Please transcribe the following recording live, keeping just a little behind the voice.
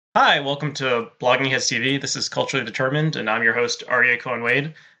Hi, welcome to Blogging Has TV. This is Culturally Determined, and I'm your host, Aryeh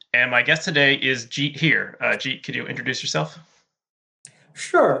Cohen-Wade. And my guest today is Jeet Heer. Jeet, could you introduce yourself?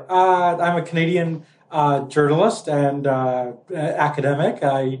 Sure. I'm a Canadian journalist and academic.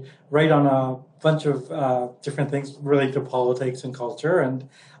 I write on a bunch of different things related to politics and culture. And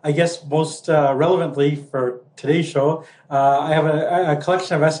I guess most relevantly for today's show, I have a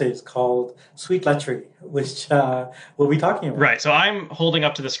collection of essays called Sweet Lechery, which we'll be talking about. Right, so I'm holding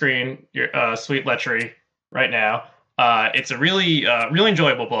up to the screen your Sweet Lechery right now. It's a really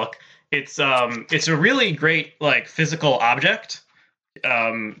enjoyable book. It's a really great like physical object. I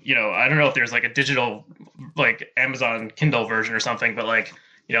don't know if there's like a digital like Amazon Kindle version or something, but like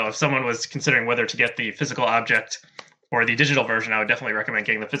if someone was considering whether to get the physical object or the digital version, I would definitely recommend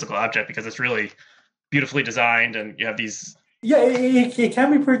getting the physical object because it's really beautifully designed and you have these. Yeah, it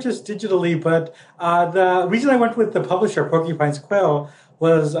can be purchased digitally, but the reason I went with the publisher, Porcupine's Quill,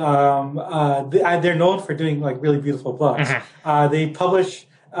 was they're known for doing like really beautiful books. Mhm. They publish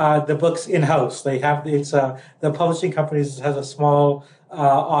the books in house. They have the publishing companies has a small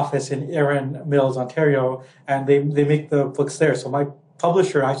office in Erin Mills, Ontario, and they make the books there. So my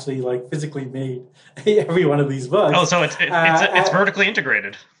publisher actually like physically made every one of these Oh, books. so it's Uh, vertically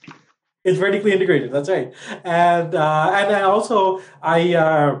integrated. it's vertically integrated. That's right. And then also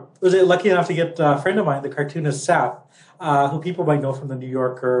I was lucky enough to get a friend of mine, the cartoonist Seth, who people might know from the New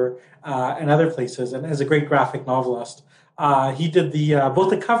Yorker and other places, and is a great graphic novelist. He did the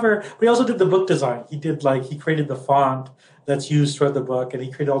both the cover, but he also did the book design. He created the font that's used throughout the book, and he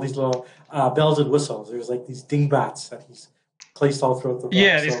created all these little bells and whistles. There's like these dingbats that he's placed all throughout the book.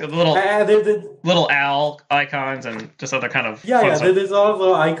 Yeah, these So little owl icons and just other kind of yeah, fun yeah. stuff. There's all the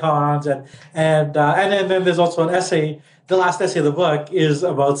little icons, and then there's also an essay. The last essay of the book is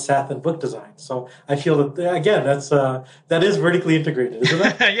about Seth and book design. So I feel that again, that is vertically integrated,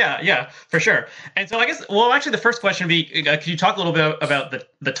 isn't it? Yeah, for sure. And so I guess, well, actually, the first question would be, could you talk a little bit about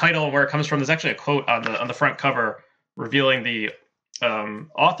the title and where it comes from? There's actually a quote on the front cover revealing the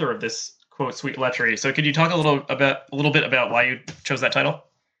author of this quote, "Sweet Lechery." So could you talk a little bit about why you chose that title?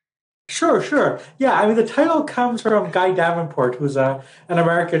 Sure, sure. Yeah, I mean, the title comes from Guy Davenport, who's an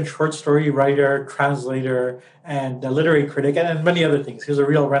American short story writer, translator, and a literary critic, and many other things. He was a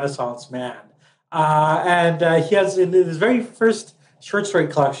real Renaissance man. And he has, in his very first short story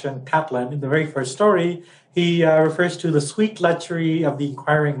collection, Catlin, in the very first story, he refers to the sweet lechery of the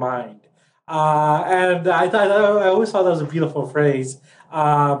inquiring mind. I always thought that was a beautiful phrase.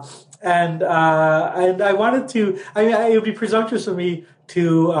 And I wanted to. I mean, it would be presumptuous of me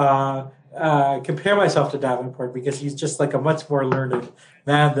to compare myself to Davenport because he's just like a much more learned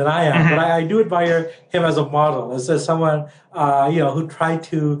man than I am. But Hmm. I do admire him as a model, as someone who tried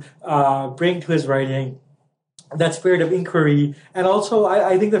to bring to his writing that spirit of inquiry, and also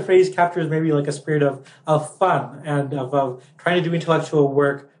I think the phrase captures maybe like a spirit of fun and of trying to do intellectual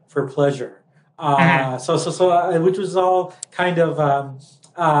work for pleasure. Hmm. Which was all kind of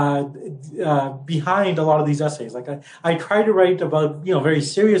behind a lot of these essays. Like I try to write about very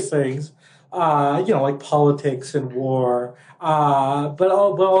serious things, like politics and war, but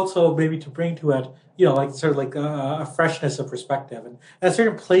also maybe to bring to it like sort of like a freshness of perspective and a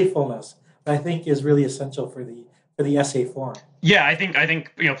certain playfulness that I think is really essential for the essay form. Yeah, I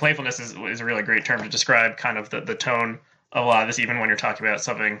think playfulness is a really great term to describe kind of the tone of a lot of this, even when you're talking about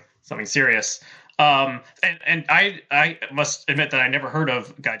something serious. And I must admit that I never heard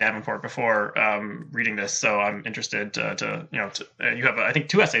of Guy Davenport before reading this, so I'm interested you have I think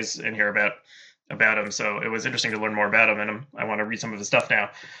two essays in here about him, so it was interesting to learn more about him, and I want to read some of his stuff now.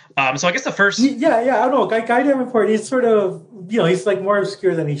 So I guess the first. Yeah, yeah, I don't know. Guy Davenport, he's sort of, he's like more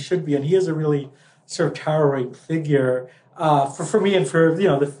obscure than he should be, and he is a really sort of towering figure for me and for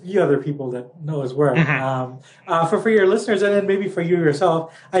the few other people that know his work. Mhm, For your listeners and then maybe for you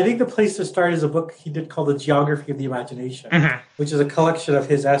yourself, I think the place to start is a book he did called The Geography of the Imagination, mhm. which is a collection of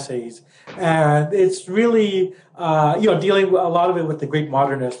his essays, and it's really dealing a lot of it with the great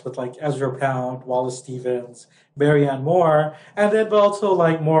modernists, with like Ezra Pound, Wallace Stevens, Marianne Moore, and then but also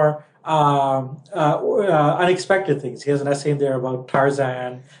like more unexpected things. He has an essay in there about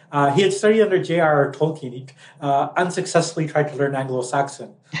Tarzan. He had studied under J.R.R. Tolkien. He unsuccessfully tried to learn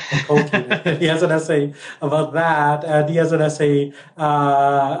Anglo-Saxon from Tolkien. He has an essay about that, and he has an essay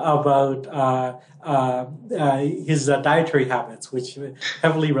about his dietary habits, which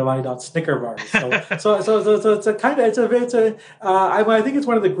heavily relied on Snicker bars. So it's a kind of I think it's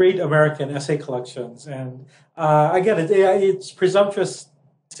one of the great American essay collections, and again, it's presumptuous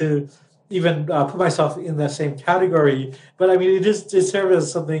to even put myself in the same category. But I mean, it serves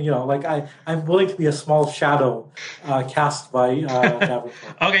as something, like I'm willing to be a small shadow cast by Davenport.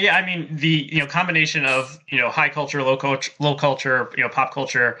 Okay, yeah, I mean the combination of high culture, low culture, pop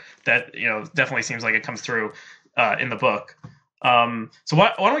culture that definitely seems like it comes through in the book. So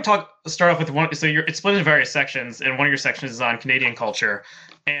why don't we start off with one? So it's split into various sections, and one of your sections is on Canadian culture.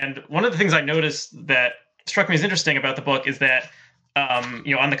 And one of the things I noticed that struck me as interesting about the book is that on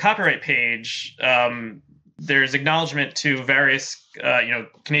the copyright page, there's acknowledgement to various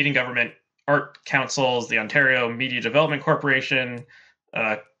Canadian government art councils, the Ontario Media Development Corporation,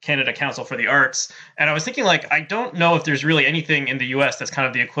 Canada Council for the Arts. And I was thinking, like, I don't know if there's really anything in the US that's kind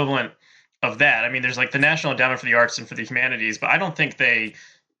of the equivalent of that. I mean, there's like the National Endowment for the Arts and for the Humanities, but I don't think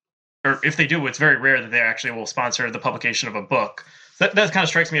or if they do, it's very rare that they actually will sponsor the publication of a book. So that kind of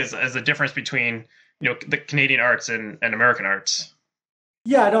strikes me as a difference between the Canadian arts and American arts.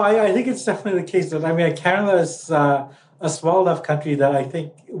 Yeah, no, I think it's definitely the case that I mean Canada is a small enough country that I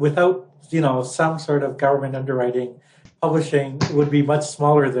think without some sort of government underwriting, publishing would be much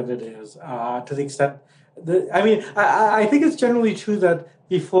smaller than it is. To the extent that I mean, I think it's generally true that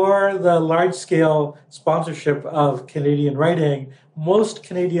before the large scale sponsorship of Canadian writing, most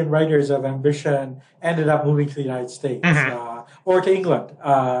Canadian writers of ambition ended up moving to the United States. Mm-hmm. Or to England,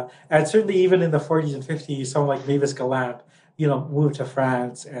 and certainly even in the 40s and 50s, someone like Mavis Gallant moved to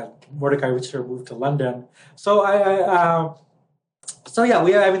France, and Mordecai Richler moved to London. So so yeah,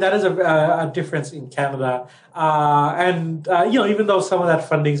 I mean that is a difference in Canada, and even though some of that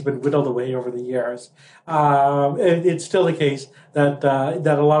funding's been whittled away over the years, it's still the case that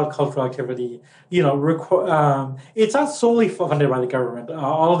that a lot of cultural activity, it's not solely funded by the government.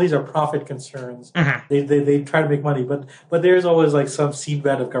 All of these are profit concerns. Mm-hmm. They try to make money, but there's always like some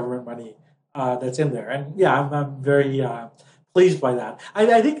seedbed of government money that's in there, and yeah, I'm very pleased by that.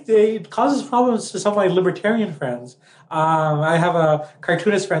 I think it causes problems to some of my libertarian friends. I have a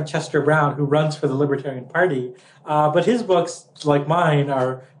cartoonist friend, Chester Brown, who runs for the Libertarian Party, but his books, like mine,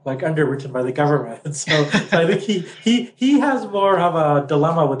 are like underwritten by the government. So I think he has more of a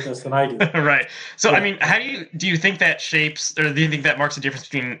dilemma with this than I do. Right. So Yeah. I mean, how do you think that shapes, or do you think that marks a difference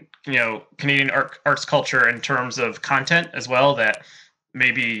between Canadian arts culture in terms of content as well? That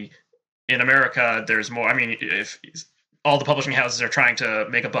maybe in America there's more. I mean, if all the publishing houses are trying to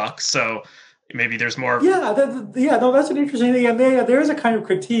make a buck, so maybe there's more. Yeah, no, that's an interesting thing, and there is a kind of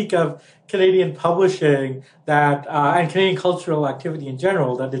critique of Canadian publishing that and Canadian cultural activity in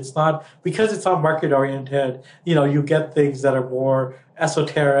general that it's not because it's not market oriented. You get things that are more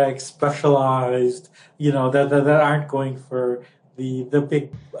esoteric, specialized. That aren't going for the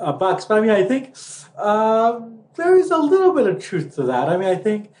big bucks. But I mean, I think there is a little bit of truth to that. I mean, I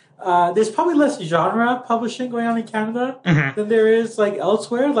think. There's probably less genre publishing going on in Canada Mm-hmm. than there is like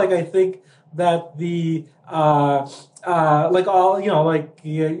elsewhere. Like I think that the like all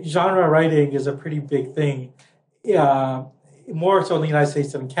genre writing is a pretty big thing. More so in the United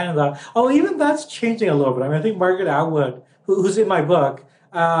States than in Canada. Oh, even that's changing a little bit. I mean, I think Margaret Atwood, who's in my book,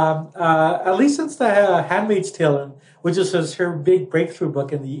 at least since the Handmaid's Tale, which is her big breakthrough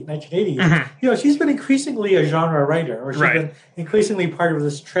book in the 1980s, Mm-hmm. she's been increasingly a genre writer, or she's Right. been increasingly part of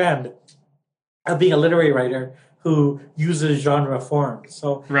this trend of being a literary writer who uses genre forms.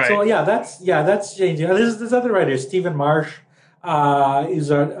 So, Right. so that's changing. There's other writers. Stephen Marsh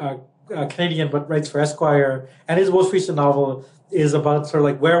is a Canadian but writes for Esquire, and his most recent novel is about sort of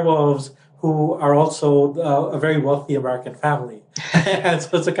like werewolves who are also a very wealthy American family, and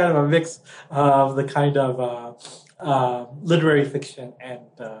so it's a kind of a mix of the kind of literary fiction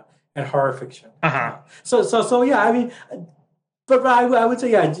and horror fiction. Uh-huh. So yeah, I mean, but I would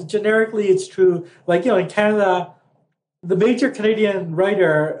say yeah, generically it's true. Like in Canada, the major Canadian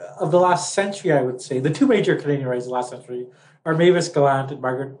writer of the last century, I would say, the two major Canadian writers of the last century are Mavis Gallant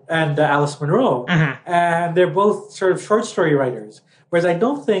and Alice Munro, Mm-hmm. and they're both sort of short story writers. Whereas I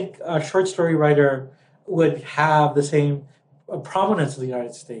don't think a short story writer would have the same prominence in the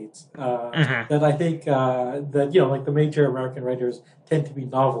United States. Mm-hmm. That I think that like the major American writers tend to be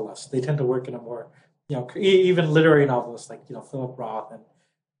novelists. They tend to work in a more even literary novelists like Philip Roth and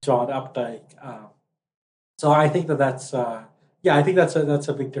John Updike. So I think that's I think that's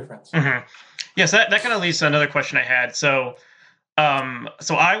a big difference. Mm-hmm. Yes, that kind of leads to another question I had. So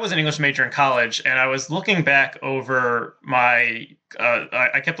I was an English major in college, and I was looking back over my.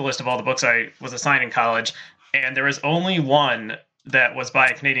 I kept a list of all the books I was assigned in college, and there was only one that was by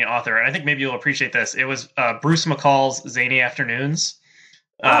a Canadian author, and I think maybe you'll appreciate this. It was Bruce McCall's Zany Afternoons.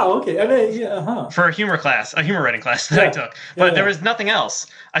 Oh, okay. And then, yeah, huh. for a humor writing class that I Yeah, took. yeah, But there yeah. was nothing else.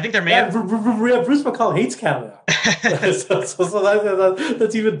 I think there may Yeah, have. Bruce McCall hates Canada.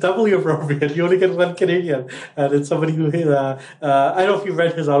 That's even doubly appropriate. You only get one Canadian, and it's somebody who, I don't know if you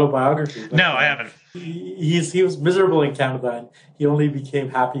read his autobiography, but No, I haven't. he was miserable in Canada, and he only became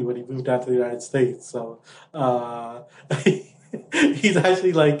happy when he moved down to the United States. So, he's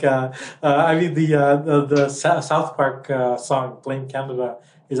actually like, I mean, the South Park song "Blame Canada"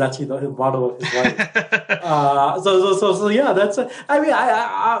 is actually the motto of his life. So yeah, that's. I mean,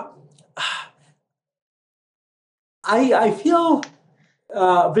 I feel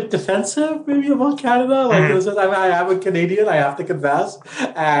a bit defensive maybe about Canada. Like Mhm. this is, I mean, I am a Canadian, I have to confess,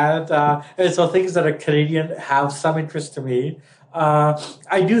 and so things that are Canadian have some interest to me.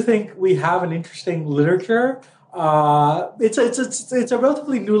 I do think we have an interesting literature. It's a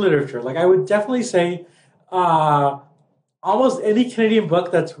relatively new literature. Like I would definitely say. Almost any Canadian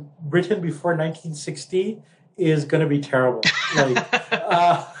book that's written before 1960 is going to be terrible. Like,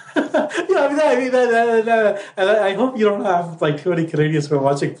 and I hope you don't have like too many Canadians who are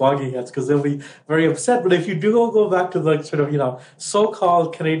watching blogging yet because they'll be very upset. But if you do go back to the sort of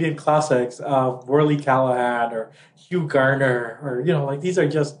so-called Canadian classics of Morley Callahan or Hugh Garner or like these are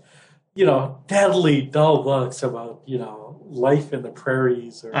just deadly dull books about life in the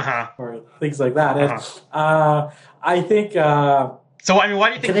prairies Uh-huh. or things like that. And Uh-huh. I think So I mean,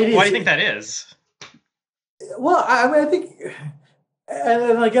 why do Canadians. you think that is? Well, I mean, I think,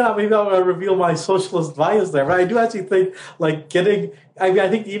 and again, maybe I'll reveal my socialist bias there, but I do actually think like getting. I mean, I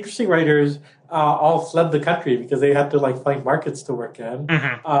think the interesting writers all fled the country because they had to like find markets to work in,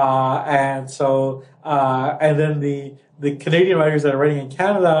 Hmm. and then the Canadian writers that are writing in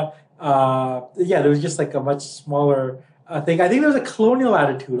Canada, yeah, there was just like a much smaller thing. I think there was a colonial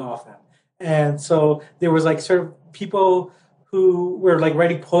attitude often, and so there was like sort of people who were like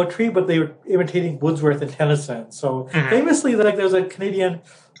writing poetry, but they were imitating Wordsworth and Tennyson. So Hmm. famously, like there's a Canadian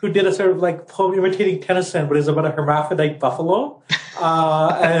who did a sort of like poem imitating Tennyson, but it's about a hermaphrodite buffalo.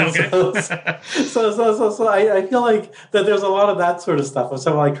 And Okay. so I feel like that there's a lot of that sort of stuff of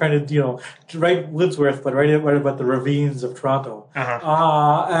someone like trying to write Wordsworth, but write about the ravines of Toronto.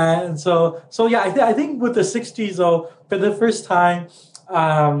 Uh-huh. And so yeah, I think with the '60s though, for the first time,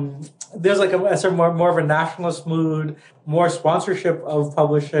 there's like a sort of more of a nationalist mood, more sponsorship of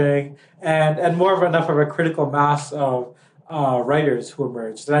publishing, and more of enough of a critical mass of writers who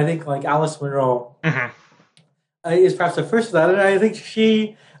emerged. And I think like Alice Munro Hmm. is perhaps the first of that, and I think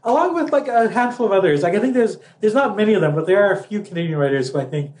she, along with like a handful of others, like I think there's not many of them, but there are a few Canadian writers who I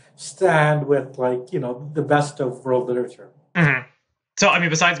think stand with like the best of world literature. Hmm. So I mean,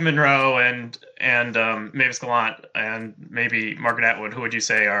 besides Monroe and Mavis Gallant and maybe Margaret Atwood, who would you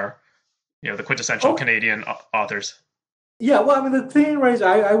say are the quintessential Oh, Canadian authors? yeah, well, I mean, the Canadian writers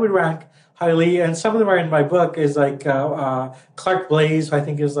I would rank highly, and some of them are in my book. Is like Clark Blaze, who I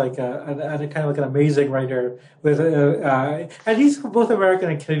think is like a kind of like an amazing writer with, and he's both American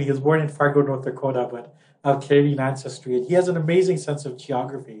and Canadian. He was born in Fargo, North Dakota, but of Canadian ancestry, and he has an amazing sense of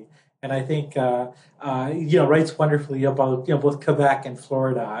geography. And I think writes wonderfully about both Quebec and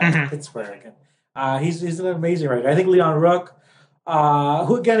Florida and Hmm. Pittsburgh. And he's an amazing writer. I think Leon Rook,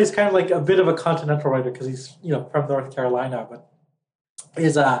 who again is kind of like a bit of a continental writer because he's from North Carolina, but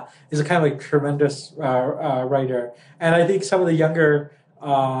is a kind of like tremendous writer. And I think some of the younger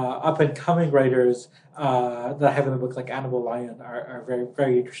up and coming writers that I have in the book, like Annabelle Lyon, are very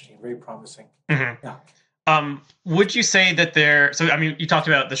very interesting, very promising. Hmm. Yeah. Would you say that there? So, I mean, you talked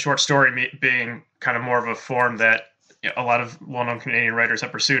about the short story being kind of more of a form that a lot of well-known Canadian writers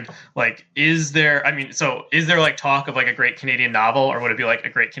have pursued. Like, is there? I mean, so is there like talk of like a great Canadian novel, or would it be like a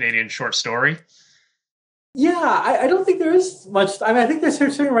great Canadian short story? Yeah, I don't think there is much. I mean, I think there's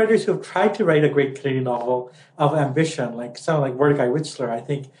certain writers who have tried to write a great Canadian novel of ambition, like someone like Mordecai Richler. I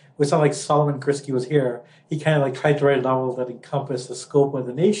think with someone like Solomon Grisky was here, he kind of like tried to write a novel that encompassed the scope of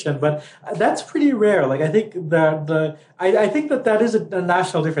the nation, but that's pretty rare. Like I think I think that is a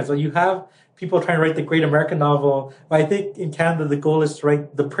national difference. Like you have people trying to write the great American novel, but I think in Canada the goal is to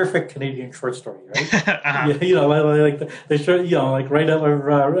write the perfect Canadian short story, right? Uh-huh. Yeah, like they should, like right out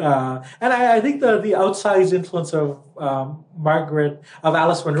of, and I think the outsized influence of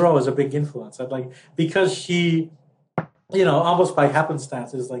Alice Munro is a big influence. And like because she, almost by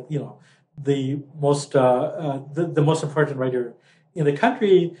happenstance is like the most important writer in the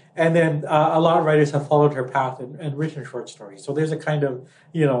country, and then a lot of writers have followed her path and written short stories. So there's a kind of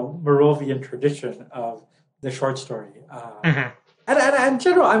Moravian tradition of the short story, Hmm. and in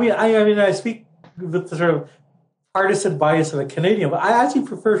general, I mean I speak with the sort of partisan bias of a Canadian, but I actually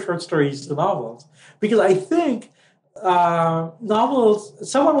prefer short stories to novels because I think novels.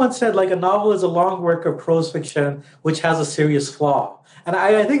 Someone once said like a novel is a long work of prose fiction which has a serious flaw, and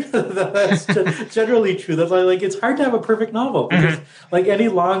I think that's generally true. That's like it's hard to have a perfect novel because Hmm. like any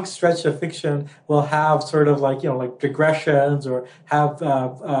long stretch of fiction will have sort of like like digressions or have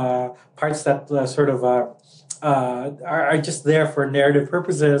parts that are just there for narrative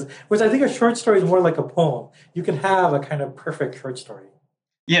purposes. Whereas I think a short story is more like a poem. You can have a kind of perfect short story.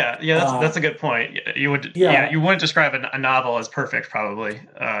 Yeah, yeah, that's Uh, a good point. Yeah, yeah, you wouldn't describe a novel as perfect, probably.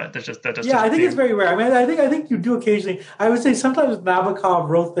 That just Yeah, I doesn't think it's seem. very rare. I mean, I think you do occasionally. I would say sometimes Nabokov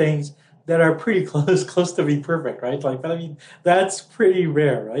wrote things that are pretty close to be perfect, right? Like, but I mean, that's pretty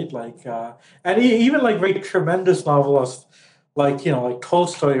rare, right? Like, and even like very tremendous novelists, like like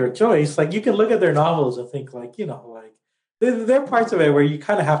Tolstoy or Joyce, like you can look at their novels and think, like, like there are parts of it where you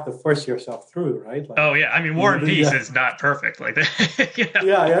kind of have to force yourself through, right? Like, Oh yeah, I mean, War and Peace yeah, is not perfect, like that.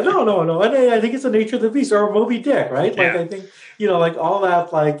 yeah, no, and I think it's the nature of the beast, or Moby Dick, right? Like Yeah, I think like all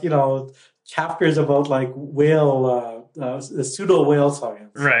that, like chapters about like whale, pseudo whale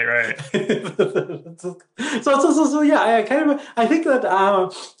science. right, right. So yeah, I kind of I think that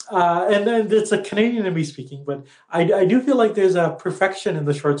and then it's a Canadian to me speaking, but I do feel like there's a perfection in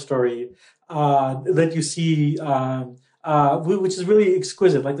the short story that you see. Which is really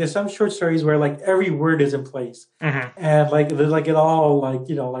exquisite. Like there's some short stories where like every word is in place, Hmm. and like there's like it all like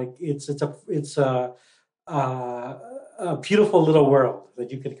like uh, a beautiful little world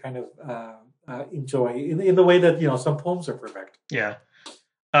that you can kind of enjoy in the way that some poems are perfect. Yeah.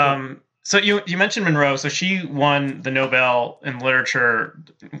 Yeah, So you mentioned Monroe. So she won the Nobel in literature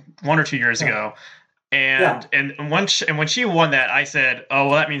 1 or 2 years yeah, ago, yeah, and when she won that, I said, oh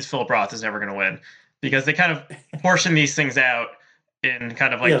well, that means Philip Roth is never going to win because they kind of portion these things out in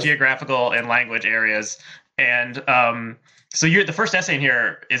kind of like yes. geographical and language areas. And so the first essay in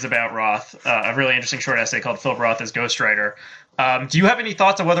here is about Roth, a really interesting short essay called Philip Roth as Ghostwriter. Do you have any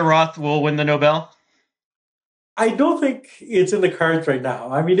thoughts on whether Roth will win the Nobel? I don't think it's in the cards right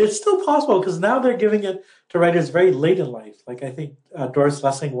now. I mean, it's still possible because now they're giving it to writers very late in life. Like I think Doris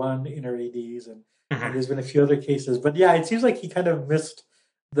Lessing won in her 80s, and Hmm. there's been a few other cases. But yeah, it seems like he kind of missed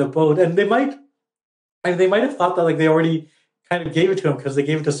the boat, and they might have thought that like they already kind of gave it to him because they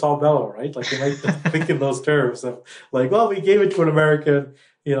gave it to Saul Bellow, right? Like they might think in those terms of like, well, we gave it to an American,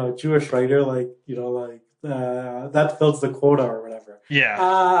 Jewish writer, like like that fills the quota or whatever. Yeah.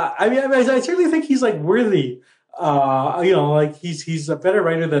 I certainly think he's like worthy. Like he's a better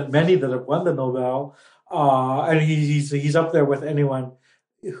writer than many that have won the Nobel, and he's up there with anyone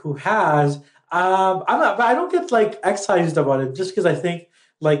who has. I'm not, but I don't get like excised about it just because I think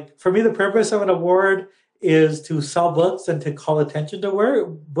like for me the purpose of an award is to sell books and to call attention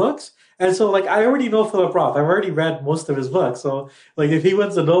to books. And so like I already know Philip Roth. I've already read most of his books. So like if he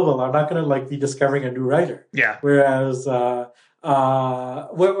wins the Nobel, I'm not gonna like be discovering a new writer. Yeah. Whereas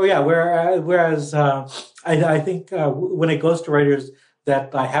whereas I think when it goes to writers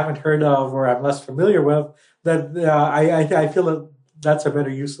that I haven't heard of or I'm less familiar with, that I feel that that's a better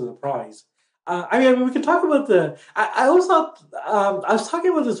use of the prize. I mean, we can talk about the. I always thought I was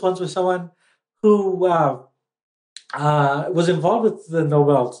talking about this once with someone who was involved with the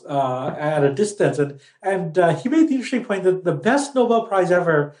Nobels at a distance, and he made the interesting point that the best Nobel Prize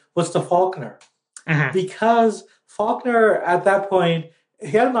ever was to Faulkner Hmm. because Faulkner at that point he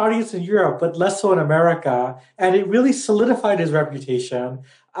had an audience in Europe, but less so in America, and it really solidified his reputation.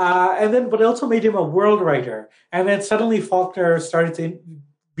 But it also made him a world writer. And then suddenly Faulkner started to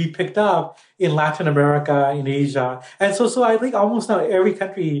be picked up in Latin America, in Asia, and so I think almost now every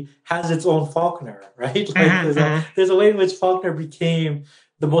country has its own Faulkner, right? Like Hmm. Hmm. there's a way in which Faulkner became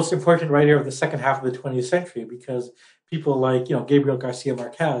the most important writer of the second half of the 20th century because people like Gabriel Garcia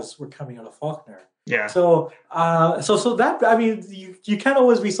Marquez were coming out of Faulkner. Yeah. So that I mean, you can't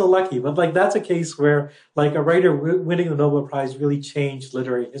always be so lucky, but like that's a case where like a writer winning the Nobel Prize really changed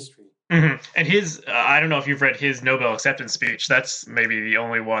literary history. Hmm. And I don't know if you've read his Nobel acceptance speech. That's maybe the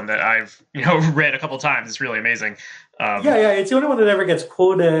only one that I've, read a couple times. It's really amazing. Yeah, Um, yeah, it's the only one that ever gets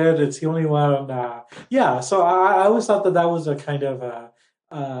quoted. It's the only one. Yeah, so I always thought that that was a kind of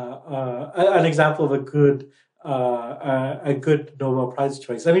an example of a good Nobel Prize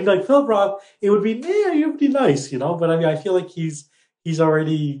choice. I mean, like Philip Roth, it would be nice, but I mean, I feel like he's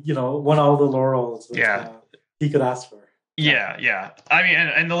already won all the laurels that yeah. he could ask for. Yeah, Yeah. I mean,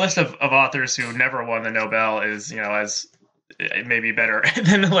 and the list of authors who never won the Nobel is, as maybe better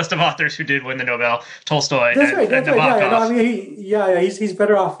than the list of authors who did win the Nobel. Tolstoy that's right. and That's right. Yeah, no, I Nabokov. mean, yeah, he's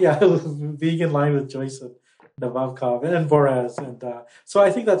better off. Yeah, being in line with Joyce and Nabokov and Boraz, and so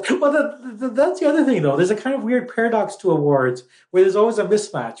I think that's well. That's the other thing, though. There's a kind of weird paradox to awards where there's always a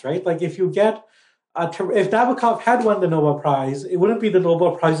mismatch, right? Like if you get if Nabokov had won the Nobel Prize, it wouldn't be the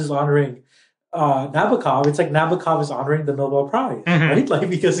Nobel Prizes honoring Nabokov. It's like Nabokov is honoring the Nobel Prize, Hmm. right? Like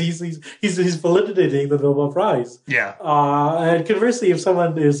because he's validating the Nobel Prize. Yeah. And conversely, if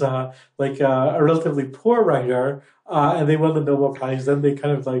someone is a relatively poor writer and they won the Nobel Prize, then they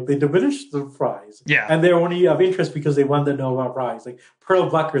kind of like they diminish the prize, Yeah. and they're only of interest because they won the Nobel Prize, like Pearl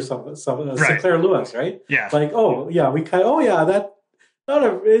Buck or some Right. Sinclair Lewis, right? Yeah. Like, oh yeah, we kind of, oh yeah, that not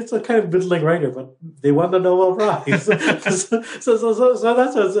a it's a kind of middling writer, but they won the Nobel Prize. So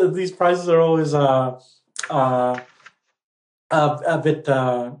that's what these prizes are always uh, a bit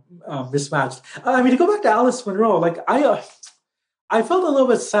mismatched. I mean, to go back to Alice Munro, like I felt a little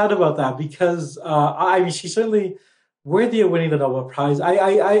bit sad about that because I mean, she's certainly worthy of winning the Nobel Prize.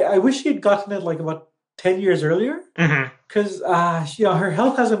 I wish she had gotten it like about 10 years earlier Hmm. because her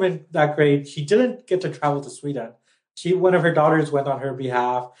health hasn't been that great. She didn't get to travel to Sweden. One of her daughters went on her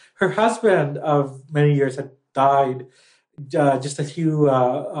behalf. Her husband of many years had died just a few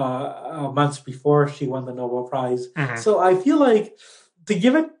months before she won the Nobel Prize. Hmm. So I feel like to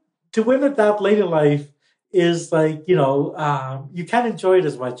give it to win it that late in life is like you can't enjoy it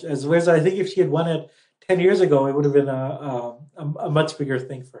as much as whereas I think if she had won it 10 years ago, it would have been a much bigger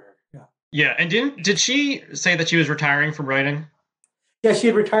thing for her. Yeah. Yeah. And did she say that she was retiring from writing? Yeah, she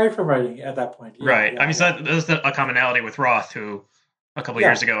had retired from writing at that point. Yeah, Right. I yeah, mean, so yeah, that's a commonality with Roth, who a couple of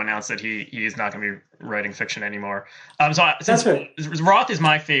years yeah. ago announced that he's not going to be writing fiction anymore. Since That's right. Roth is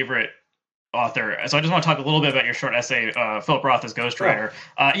my favorite author, so I just want to talk a little bit about your short essay, Philip Roth as Yeah. Ghostwriter.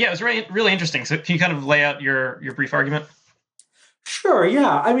 Yeah, it was really interesting. So can you kind of lay out your brief argument? Sure,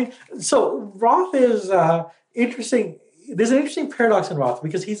 yeah. I mean, so Roth is interesting. There's an interesting paradox in Roth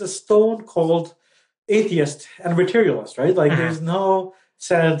because he's a stone cold atheist and materialist, right? Like, Hmm. there's no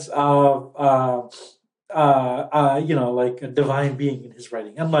sense of, like a divine being in his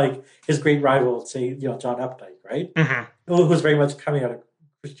writing, unlike his great rival, say, John Updike, right? Hmm. Who's very much coming out of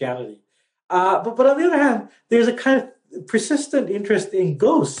Christianity. But on the other hand, there's a kind of persistent interest in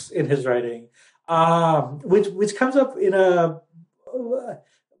ghosts in his writing, which comes up in a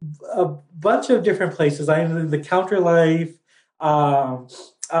bunch of different places. I mean, the counterlife. Um,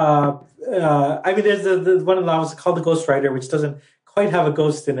 I mean, there's the one of the novels called The Ghostwriter, which doesn't quite have a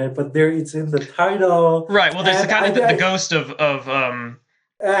ghost in it, but there it's in the title. Right. Well, there's the And kind of the ghost of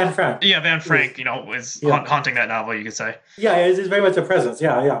Anne Frank yeah, Van is Frank, is yeah. haunting that novel. You could say. Yeah, it's very much a presence.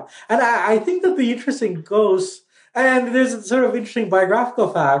 Yeah, yeah. And I think that the interesting ghost, and there's a sort of interesting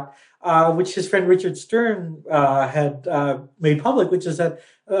biographical fact, which his friend Richard Stern had made public, which is that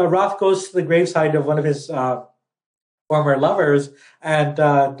Roth goes to the graveside of one of his former lovers and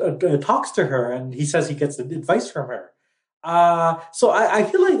talks to her, and he says he gets advice from her. So I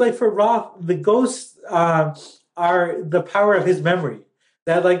feel like for Roth, the ghosts are the power of his memory.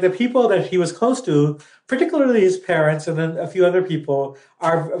 That like the people that he was close to, particularly his parents, and then a few other people,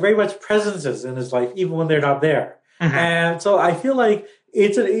 are very much presences in his life, even when they're not there. Hmm. And so I feel like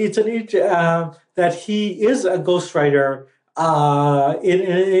that he is a ghostwriter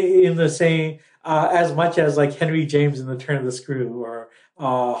in the same as much as like Henry James in The Turn of the Screw or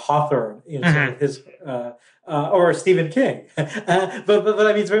Hawthorne in some Hmm. of his or Stephen King. But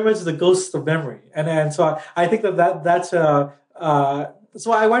I mean, it's very much the ghost of memory, and so I think that's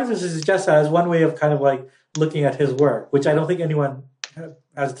so I wanted to suggest that as one way of kind of like looking at his work, which I don't think anyone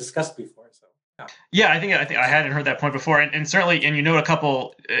has discussed before. So yeah, Yeah, I think I hadn't heard that point before, and certainly, and you note a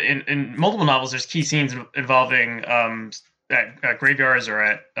couple in multiple novels. There's key scenes involving at graveyards or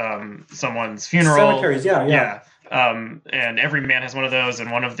at someone's funeral. cemeteries. Yeah, yeah. Yeah, and Every Man has one of those, and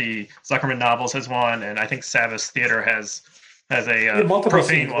one of the Zuckerman novels has one, and I think Savas Theater has a Yeah, multiple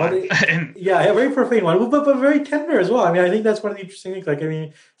profane scenes. One, one. And yeah, a very profane one, but very tender as well. I mean, I think that's one of the interesting things. Like, I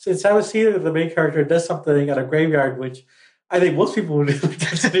mean, since I was seeing that the main character does something at a graveyard, which I think most people would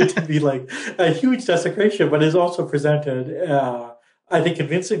consider to be like a huge desecration, but is also presented, I think,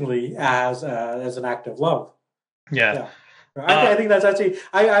 convincingly as an act of love. yeah, Yeah, I uh, think that's actually.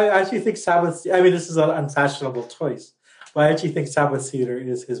 I actually think Sabbath. I mean, this is an unfashionable choice, but I actually think Sabbath Theater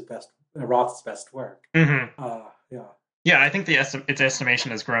is his best, Roth's best work. mhm. Yeah. Yeah, I think its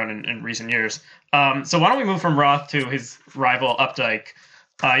estimation has grown in recent years. So why don't we move from Roth to his rival Updike?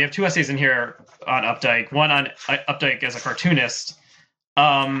 You have two essays in here on Updike. One on Updike as a cartoonist,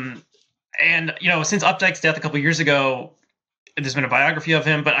 um, and since Updike's death a couple years ago, there's been a biography of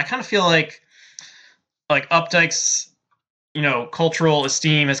him. But I kind of feel like Updike's cultural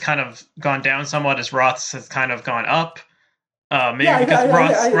esteem has kind of gone down somewhat as Roth's has kind of gone up. Yeah, Maybe because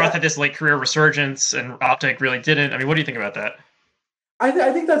Roth I, had this late career resurgence and Updike really didn't. I mean, what do you think about that?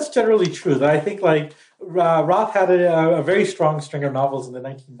 I think that's generally true. That I think like Roth had a very strong string of novels in the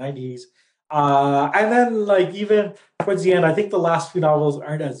 1990s, And then like even towards the end, I think the last few novels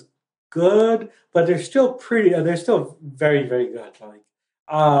aren't as good, but they're still pretty. They're still very very good. Like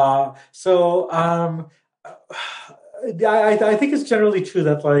so I think it's generally true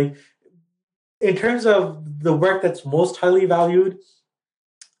that like in terms of the work that's most highly valued,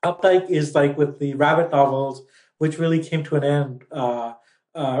 Updike is like with the rabbit novels, which really came to an end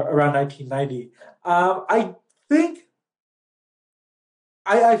around 1990. I think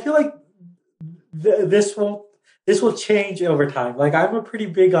I feel like this will change over time. Like I'm a pretty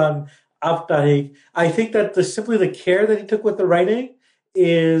big on Updike. I think that simply the care that he took with the writing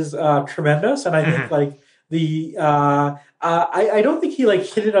is tremendous, and I think Hmm. like I don't think he like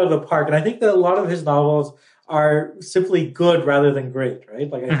hit it out of the park, and I think that a lot of his novels are simply good rather than great, right?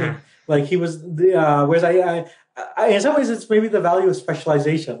 Like I Hmm. think like he was the whereas in some ways it's maybe the value of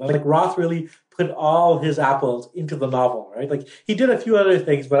specialization. Like Roth really put all his apples into the novel, right? Like he did a few other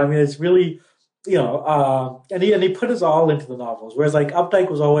things, but I mean it's really and he put his all into the novels. Whereas like Updike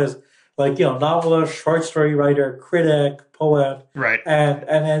was always like novelist, short story writer, critic, poet, Right.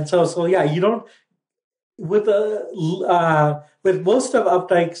 and so yeah, you don't with most of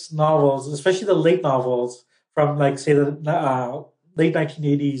Updike's novels, especially the late novels from like say the late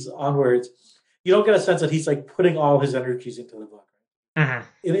 1980s onwards, you don't get a sense that he's like putting all his energies into the book Hmm.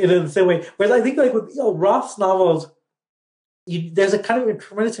 in the same way. Whereas I think like with Roth's novels, there's a kind of a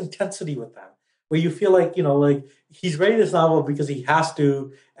tremendous intensity with them where you feel like like he's writing this novel because he has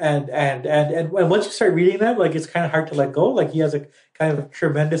to and once you start reading them like it's kind of hard to let go. Like he has a kind of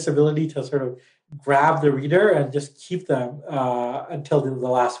tremendous ability to sort of grab the reader and just keep them until the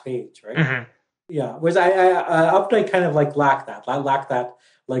last page, right? Hmm. Yeah, whereas Updike kind of like lack that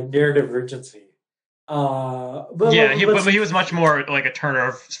like narrative urgency. Yeah, but But he was much more like a turner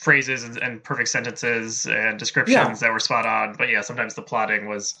of phrases and perfect sentences and yeah. descriptions that were spot on. But yeah, sometimes the plotting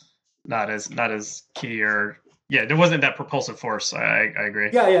was not as key, or yeah, there wasn't that propulsive force. I agree.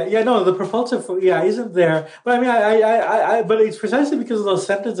 Yeah. No, the propulsive, yeah, isn't there. But I mean, but it's precisely because of those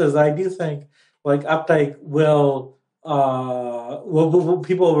sentences I do think like Updike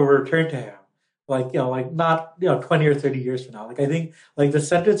people will return to him, like like not 20 or 30 years from now. Like I think like the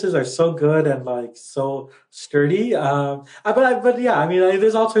sentences are so good and like so sturdy. But yeah, I mean,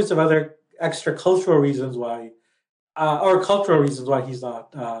 there's all sorts of other extra cultural reasons why, or cultural reasons why he's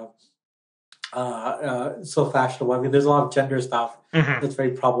not. So fashionable. I mean, there's a lot of gender stuff Hmm. that's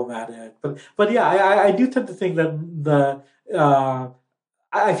very problematic. But yeah, I do tend to think that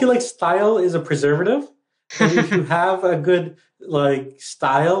I feel like style is a preservative. That if you have a good like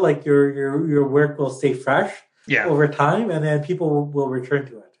style, like your work will stay fresh Yeah. over time, and then people will return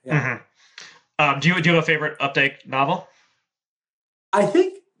to it. Yeah, Hmm. Do you have a favorite Updike novel? I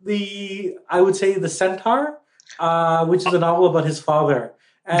think I would say the Centaur, which is a novel about his father,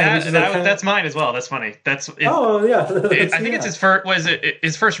 and which is a kind of That's mine as well. That's funny. That's it. oh yeah, that's I think it's yeah. his first. Was it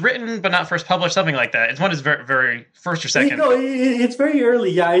his first written but not first published? Something like that. It's one of his very first or second. No, it's very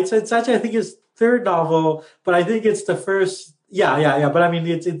early. Yeah, it's actually I think his third novel, but I think it's the first. Yeah. But I mean,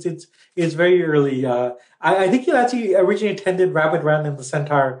 it's very early. I think he actually originally intended Rabbit Run and the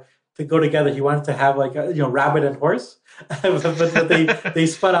Centaur to go together. He wanted to have like a, rabbit and horse, but they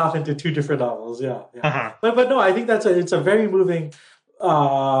spun off into two different novels. Yeah. Uh-huh. But no, I think it's a very moving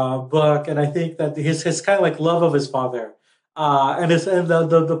book, and I think that his kind of like love of his father, and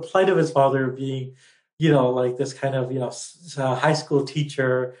the plight of his father being like this kind of, high school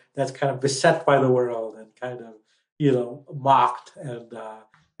teacher that's kind of beset by the world and kind of, mocked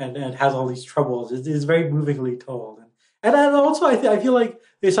and has all these troubles. It's very movingly told. And then also, I feel like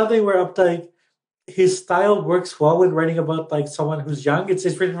there's something where Updike, his style works well when writing about like someone who's young. It's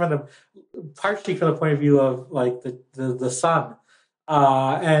written from partially from the point of view of like the son,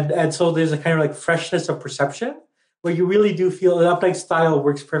 and so there's a kind of like freshness of perception where you really do feel the Updike style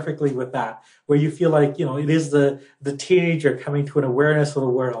works perfectly with that, where you feel like it is the teenager coming to an awareness of the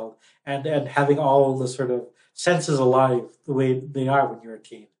world and having all the sort of senses alive the way they are when you're a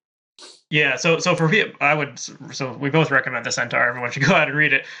teen. Yeah, so for me, so we both recommend the Centaur. Everyone should go out and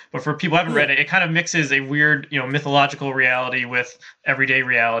read it. But for people who haven't read Yeah. it, it kind of mixes a weird, mythological reality with everyday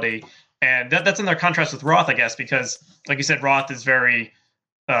reality, and that's in their contrast with Roth, I guess, because like you said, Roth is very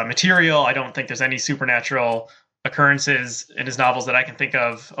material. I don't think there's any supernatural occurrences in his novels that I can think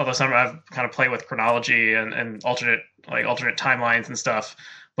of. Although some I've kind of played with chronology and alternate timelines and stuff.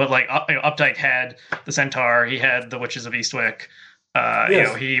 But like Updike had the Centaur, he had the Witches of Eastwick.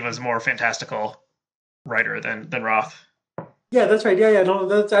 Yes. He was more fantastical writer than Roth. Yeah, that's right. Yeah. No,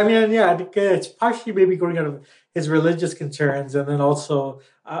 that's. I mean, yeah, I think it's partially maybe growing out of his religious concerns, and then also,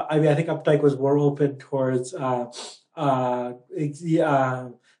 I mean, I think Updike was more open towards, yeah,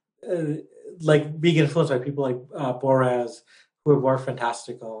 uh, like being influenced by people like Boraz, who are more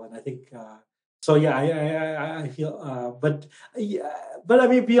fantastical, and I think so. Yeah, I feel, but yeah, but I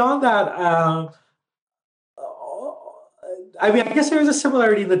mean beyond that, I mean I guess there is a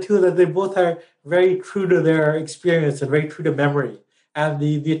similarity in the two that they both are very true to their experience and very true to memory, and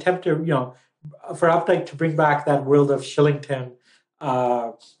the attempt to for Updike to bring back that world of Shillington,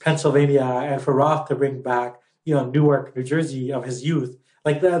 Pennsylvania, and for Roth to bring back Newark, New Jersey of his youth.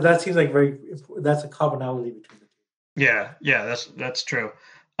 Like that seems like that's a commonality between the two. Yeah, yeah, that's true.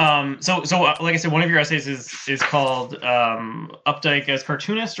 Like I said, one of your essays is called Updike as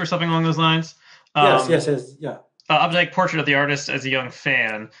cartoonist or something along those lines. Yes, Um, yes, yes, yeah. Updike portrait of the artist as a young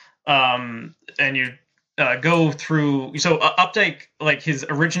fan, and you go through. Updike, like his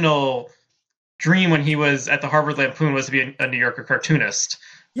original dream when he was at the Harvard Lampoon was to be a New Yorker cartoonist,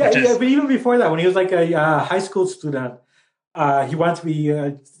 Yeah, which yeah, is but even before that, when he was like a high school student, he wanted to be.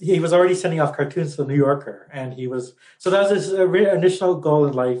 He was already sending off cartoons to the New Yorker, and he was. So that was his initial goal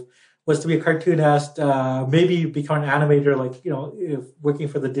in life was to be a cartoonist, maybe become an animator, like if working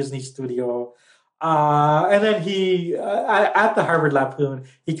for the Disney studio. And then at the Harvard Lampoon,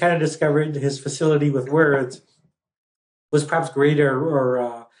 he kind of discovered his facility with words was perhaps greater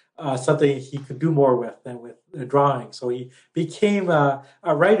or something he could do more with than with drawing. So he became a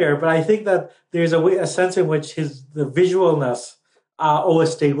writer. But I think that there's a sense in which the visualness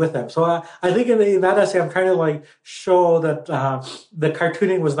always stayed with him. So I think in that essay, I'm trying to like show that the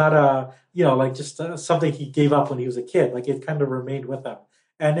cartooning was not like just something he gave up when he was a kid. Like it kind of remained with him,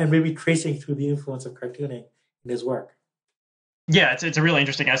 and maybe tracing through the influence of cartooning in his work. yeah, it's a really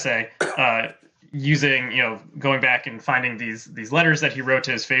interesting essay. Using going back and finding these letters that he wrote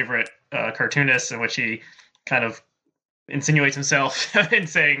to his favorite cartoonists, in which he kind of insinuates himself and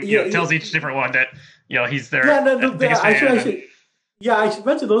saying Yeah, tells each different one that he's yeah, their no, no, biggest I should, fan. I should, yeah, I should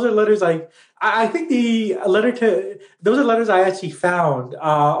mention those are letters I think the letter to those are letters I actually found.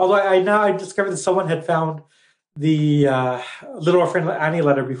 Although I discovered that someone had found the Little Orphan Annie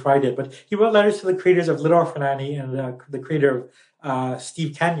letter before I did, but he wrote letters to the creators of Little Orphan Annie and the creator of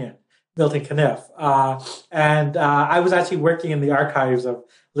Steve Canyon, Milton Caniff, and I was actually working in the archives of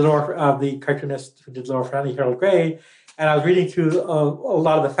the cartoonist who did Little Orphan Annie, Harold Gray, and I was reading through a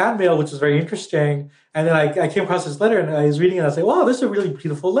lot of the fan mail, which was very interesting. And then I came across this letter, and I was reading it. And I was like, "Wow, this is a really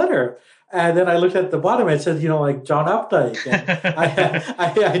beautiful letter." And then I looked at the bottom, and it said, like John Updike. And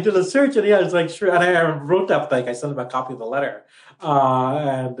I did a search, and yeah, it's like sure. And I wrote Updike. I sent him a copy of the letter.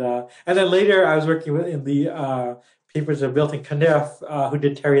 And then later, I was working in the papers of Milton Caniff, who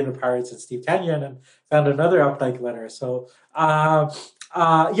did Terry and the Pirates and Steve Canyon, and found another Updike letter. So. Yeah.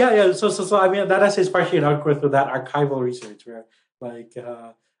 So I mean, that essay is partially an outgrowth of that archival research, where like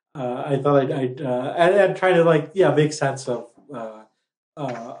I thought and trying to like make sense of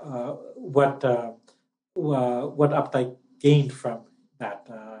what Updike gained from that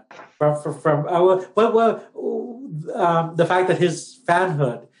the fact that his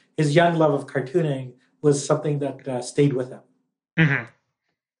fanhood, his young love of cartooning, was something that stayed with him. Mm-hmm.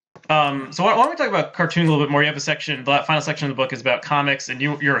 So why don't we talk about cartoons a little bit more? You have a section, the final section of the book is about comics, and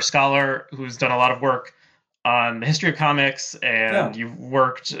you're a scholar who's done a lot of work on the history of comics, and you've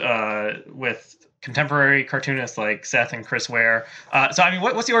worked with contemporary cartoonists like Seth and Chris Ware. So I mean,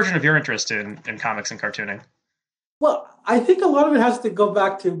 what's the origin of your interest in comics and cartooning? Well, I think a lot of it has to go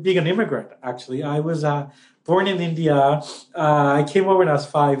back to being an immigrant, actually. I was born in India. I came over when I was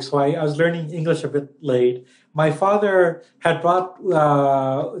 5, so I was learning English a bit late. My father had brought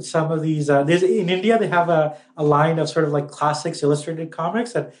some of these. In India, they have a line of sort of like classics illustrated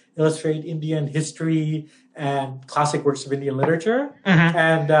comics that illustrate Indian history and classic works of Indian literature. Mm-hmm.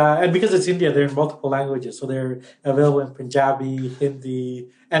 And because it's India, they're in multiple languages, so they're available in Punjabi, Hindi,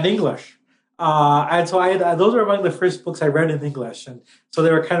 and English. And so those were among the first books I read in English, and so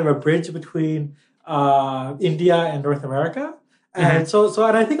they were kind of a bridge between India and North America. And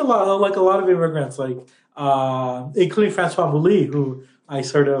and I think a lot of immigrants, including Francois Mouly, who I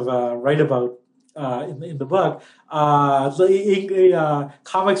sort of write about in the book,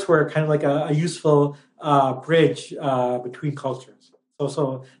 comics were kind of like a useful bridge between cultures.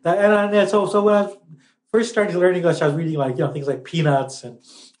 So when I first started learning English, I was reading things like Peanuts,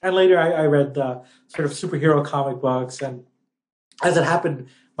 and later I read sort of superhero comic books. And as it happened,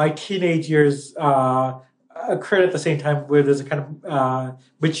 my teenage years occurred at the same time where there's a kind of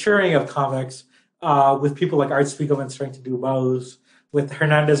maturing of comics with people like Art Spiegelman starting to do Moe's, with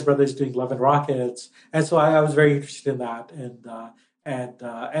Hernandez brothers doing Love and Rockets, and so I was very interested in that, and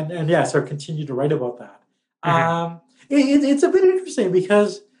yeah, so I continued to write about that. Mm-hmm. It's a bit interesting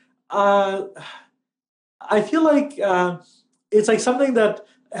because I feel like it's like something that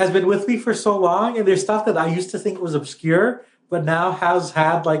has been with me for so long, and there's stuff that I used to think was obscure, but now has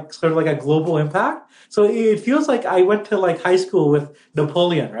had like sort of like a global impact. So it feels like I went to like high school with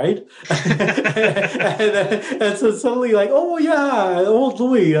Napoleon, right? And so suddenly like, oh yeah, old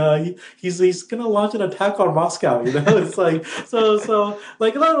Louis, he's gonna launch an attack on Moscow. It's like so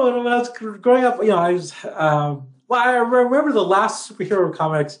like no, when I was growing up, I was well, I remember the last superhero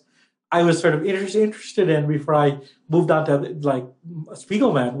comics I was sort of interested in before I moved on to like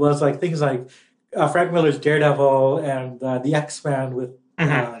Spiegelman was like things like Frank Miller's Daredevil and the X-Men with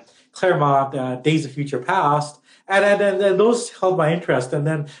Hmm. Claremont, Days of Future Past, and those held my interest. And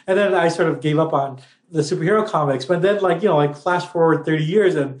then I sort of gave up on the superhero comics. But then like flash forward 30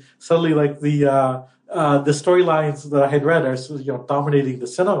 years and suddenly like the storylines that I had read are dominating the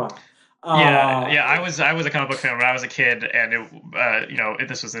cinema. Yeah, Uh, yeah. I was a comic book fan when I was a kid, and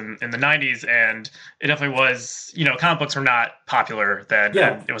this was in the '90s, and it definitely was. Comic books were not popular then,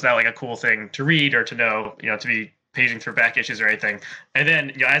 yeah, and it was not like a cool thing to read or to know. To be paging through back issues or anything. And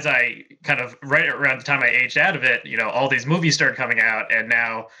then, as I kind of right around the time I aged out of it, all these movies started coming out, and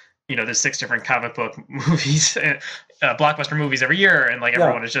now, there's 6 different comic book movies, blockbuster movies every year, and like yeah.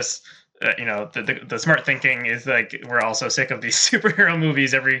 everyone is just. The smart thinking is like we're all so sick of these superhero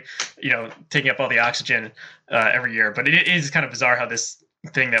movies taking up all the oxygen every year. But it is kind of bizarre how this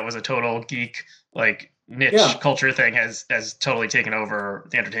thing that was a total geek like niche Yeah, culture thing has totally taken over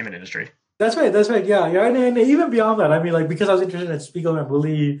the entertainment industry. that's right. That's right. Yeah, yeah. And even beyond that, I mean, like because I was interested in Spiegel and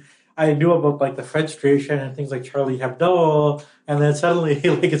Bully, I knew about like the French creation and things like Charlie Hebdo, and then suddenly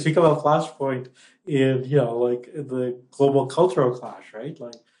like it's become a flashpoint in like in the global cultural clash, right?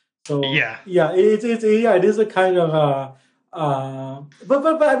 Like, so Yeah. yeah, yeah, it is a kind of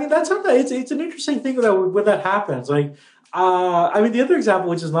but I mean that's something. It's an interesting thing that when that happens, like. I mean, the other example,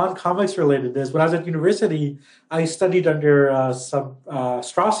 which is non-comics related, is when I was at university, I studied under some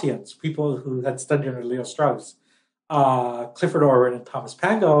Straussians, people who had studied under Leo Strauss, Clifford Orwin, and Thomas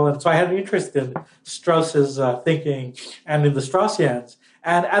Pango. And so I had an interest in Strauss's thinking and in the Straussians.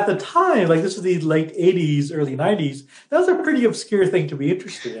 And at the time, like this was the late 80s, early 90s, that was a pretty obscure thing to be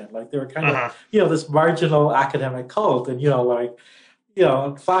interested in. Like they were kind of, Uh-huh. this marginal academic cult. And, like,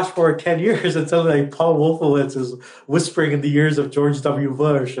 flash forward 10 years and suddenly like, Paul Wolfowitz is whispering in the ears of George W.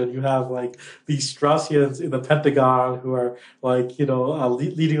 Bush, and you have like these Straussians in the Pentagon who are like,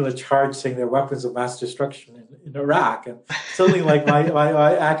 leading the charge saying they're weapons of mass destruction in Iraq. And suddenly like my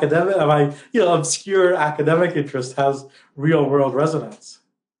academic, my, obscure academic interest has real world resonance.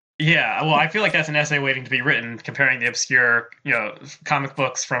 Yeah, well, I feel like that's an essay waiting to be written, comparing the obscure, comic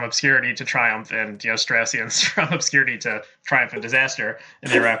books from obscurity to triumph, and Straussians from obscurity to triumph and disaster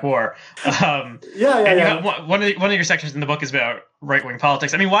in the Iraq War. Um, Yeah, yeah, and yeah. one of your sections in the book is about right wing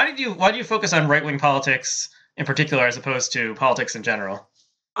politics. I mean, why do you focus on right wing politics in particular as opposed to politics in general?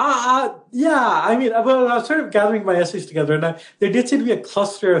 Yeah. I mean, well, I was sort of gathering my essays together, and there did seem to be a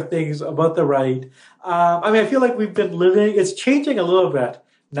cluster of things about the right. I mean, I feel like we've been living. It's changing a little bit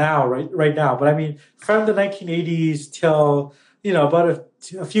now, right now. But I mean, from the 1980s till about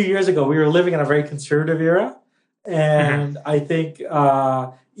a few years ago, we were living in a very conservative era, Hmm. and I think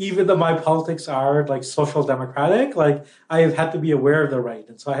even though my politics are like social democratic, like I have had to be aware of the right,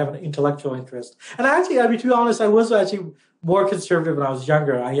 and so I have an intellectual interest. And actually, I mean, to be honest, I was actually more conservative when I was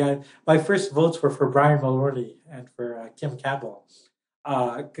younger. I had my first votes were for Brian Mulroney and for Kim Campbell,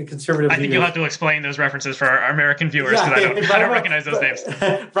 conservative I think you'll leaders. have to explain those references for our American viewers Yeah, because I don't recognize those names.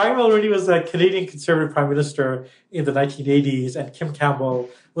 Brian Mulroney was a Canadian Conservative Prime Minister in the 1980s, and Kim Campbell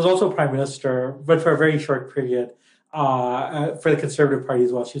was also Prime Minister, but for a very short period for the Conservative Party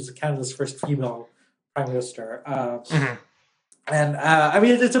as well. She was Canada's first female Prime Minister. Hmm. And I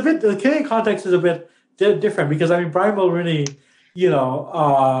mean, it's a bit, the Canadian context is a bit different because, I mean, Brian Mulroney,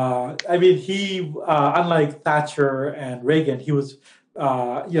 I mean, he, unlike Thatcher and Reagan, he was,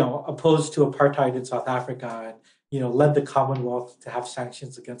 opposed to apartheid in South Africa and, led the Commonwealth to have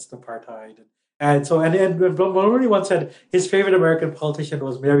sanctions against apartheid. And so, and Mulroney once said his favorite American politician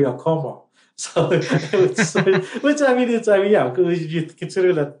was Mario Cuomo. So, which I mean, yeah, you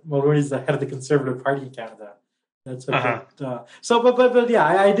consider that Mulroney is the head of the Conservative Party in Canada. That's a Uh-huh. bit. So, but yeah,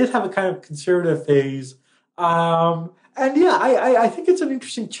 I did have a kind of conservative phase, and yeah, I think it's an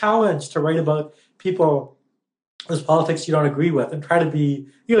interesting challenge to write about people whose politics you don't agree with, and try to be,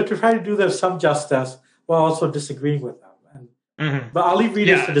 to try to do them some justice while also disagreeing with them. And Hmm. but I'll leave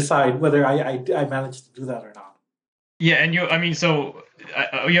readers to Yeah. decide whether I managed to do that or not. Yeah, and I mean, so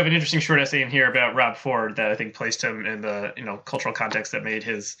you have an interesting short essay in here about Rob Ford that I think placed him in the cultural context that made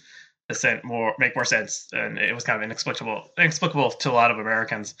his make more sense, and it was kind of inexplicable to a lot of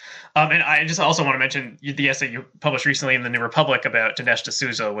Americans. And I just also want to mention the essay you published recently in the New Republic about Dinesh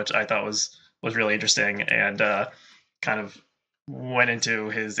D'Souza, which I thought was really interesting and kind of went into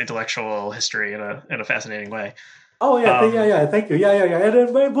his intellectual history in a fascinating way. Oh yeah, yeah. Thank you. Yeah.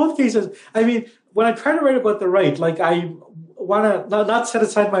 And in both cases, I mean, when I try to write about the right, like I want to not set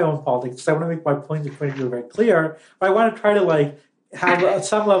aside my own politics because I want to make my point of view very clear. But I want to try to like have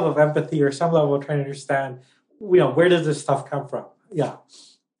some level of empathy or some level of trying to understand, where does this stuff come from? Yeah.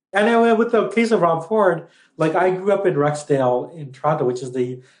 And then with the case of Rob Ford, like I grew up in Rexdale in Toronto, which is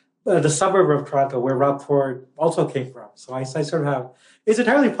the suburb of Toronto where Rob Ford also came from. So I sort of have. It's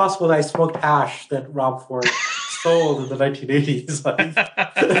entirely possible that I smoked hash that Rob Ford sold in the 1980s.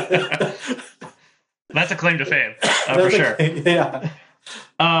 That's a claim to fame, for sure. Yeah.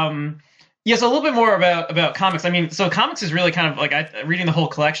 Yeah, so a little bit more about comics. I mean, so comics is really kind of like reading the whole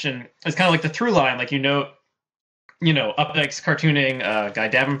collection is kind of like the through line. Like Updike's cartooning, Guy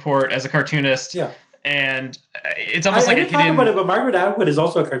Davenport as a cartoonist. Yeah. And it's almost like I didn't talk about it, but Margaret Atwood is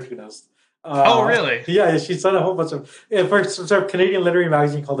also a cartoonist. Oh, really? Yeah, she's done a whole bunch of for some sort of Canadian literary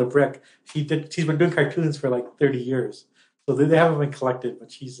magazine called The Brick. She's been doing cartoons for like 30 years, so they haven't been collected.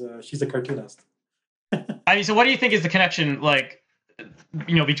 But she's a cartoonist. I mean, so what do you think is the connection, like,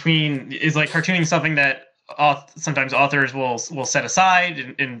 between is like cartooning something that sometimes authors will set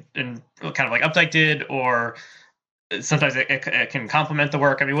aside and kind of like Updike did, or sometimes it can complement the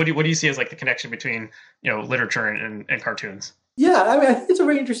work? I mean, what do you see as like the connection between literature and cartoons? Yeah, I mean, I think it's a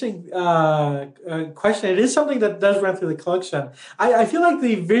very interesting question. It is something that does run through the collection. I feel like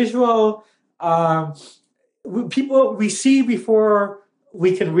the visual we see before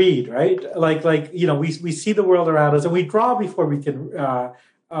we can read, right? Like we see the world around us, and we draw before we can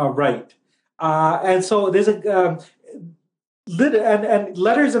write. And so there's and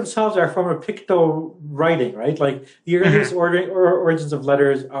letters themselves are a form of picto writing, right? Like the earliest origins of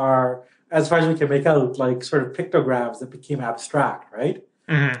letters are, as far as we can make out, like sort of pictograms that became abstract, right?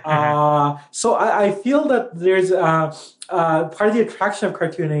 So I feel that there's part of the attraction of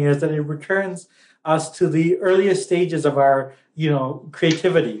cartooning is that it returns us to the earliest stages of our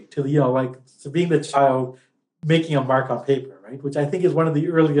creativity, to to being the child making a mark on paper, right? Which I think is one of the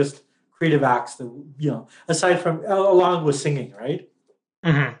earliest creative acts that aside from along with singing, right?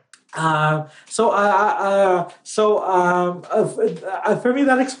 For me,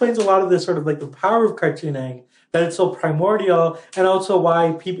 that explains a lot of this sort of like the power of cartooning, that it's so primordial, and also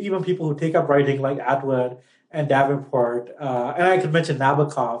why even people who take up writing like Atwood and Davenport, and I could mention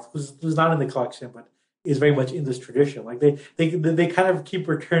Nabokov, who's not in the collection, but is very much in this tradition. Like they kind of keep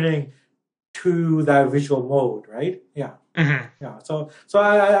returning to that visual mode, right? Yeah. Yeah. So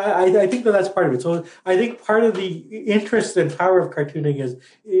I think that's part of it. So I think part of the interest and power of cartooning is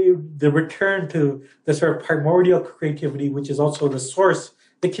the return to the sort of primordial creativity, which is also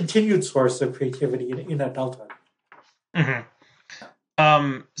the continued source of creativity in adulthood.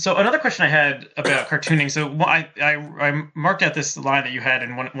 So another question I had about cartooning. So I marked out this line that you had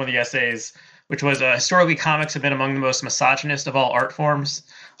in one of the essays, which was historically comics have been among the most misogynist of all art forms.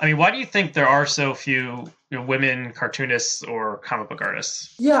 I mean, why do you think there are so few women cartoonists or comic book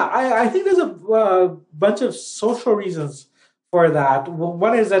artists? Yeah, I think there's a bunch of social reasons for that. Well,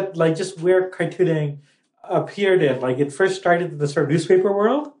 one is that like just where cartooning appeared in, like it first started in the sort of newspaper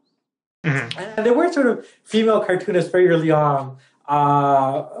world, and there were sort of female cartoonists very early on,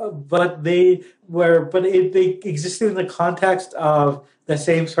 but they existed in the context of the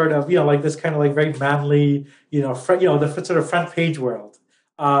same sort of like this kind of like very manly the sort of front page world.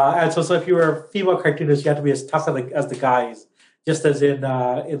 And so if you were a female cartoonist, you had to be as tough as the guys, just as in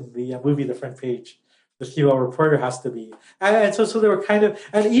the movie The Front Page, the female reporter has to be. And so they were kind of,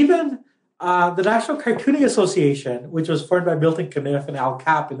 and even the National Cartooning Association, which was formed by Milton Caniff and Al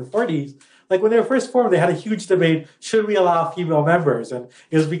Capp in the 40s, like when they were first formed, they had a huge debate: should we allow female members? And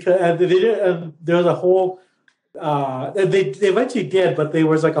it was because there was a whole. They eventually did, but there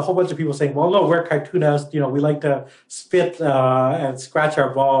was like a whole bunch of people saying, "Well, no, we're cartoonists. We like to spit and scratch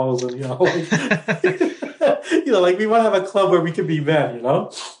our balls, and like, like we want to have a club where we can be men."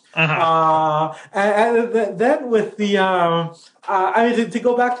 And then with the, I mean, to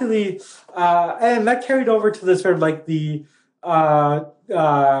go back to the, and that carried over to the sort of like the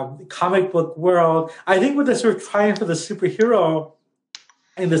comic book world. I think with the sort of triumph of the superhero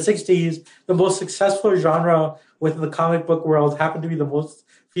in the 60s, the most successful genre within the comic book world happened to be the most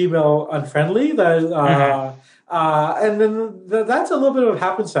female unfriendly. And then that's a little bit of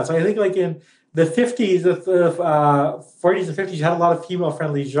happenstance. I think like in the 50s, the 40s and 50s, you had a lot of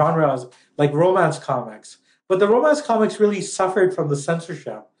female-friendly genres like romance comics. But the romance comics really suffered from the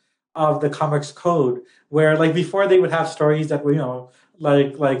censorship of the comics code, where like before they would have stories that were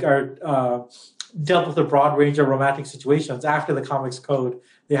like are dealt with a broad range of romantic situations. After the comics code,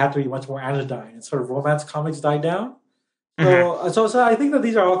 they had to be much more anodyne, and sort of romance comics died down. Hmm. So I think that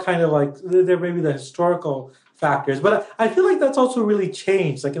these are all kind of like they're maybe the historical factors, but I feel like that's also really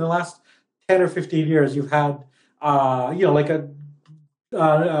changed. Like in the last 10 or 15 years, you've had like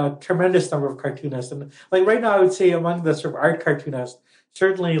a tremendous number of cartoonists, and like right now, I would say among the sort of art cartoonists,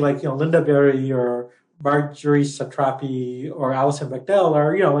 certainly like Linda Berry or Marjorie Satrapi or Alison Bechdel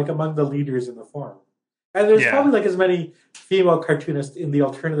are like among the leaders in the form. And there's Yeah. probably like as many female cartoonists in the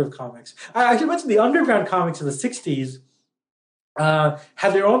alternative comics. I should mention the underground comics in the '60s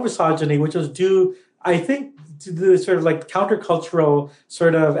had their own misogyny, which was due, I think, to the sort of like countercultural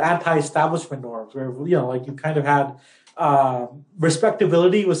sort of anti-establishment norms, where like you kind of had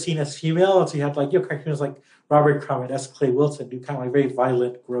respectability was seen as female, and so you had like cartoons like Robert Crumb and S. Clay Wilson do kind of like very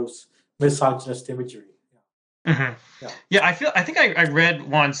violent, gross, misogynist imagery. Hmm. Yeah. Yeah, I think I read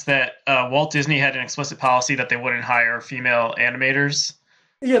once that Walt Disney had an explicit policy that they wouldn't hire female animators.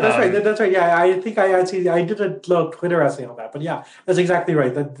 Yeah, that's right. Um, That's right. Yeah, I think I actually I did a little Twitter essay on that, but yeah, that's exactly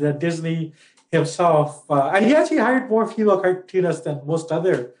right. That Disney himself, and he actually hired more female cartoonists than most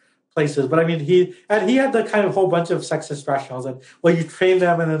other places. But I mean, he had the kind of whole bunch of sexist rationales that well, you train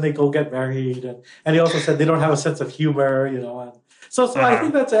them and then they go get married, and he also said they don't have a sense of humor, and so I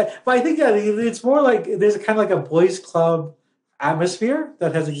think uh-huh. that's a, but I think yeah, it's more like there's kind of like a boys' club atmosphere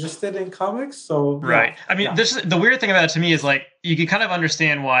that has existed in comics. So yeah, Right. I mean, yeah, this the weird thing about it to me is like you can kind of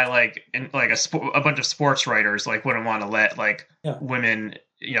understand why like in like a bunch of sports writers like wouldn't want to let like yeah. women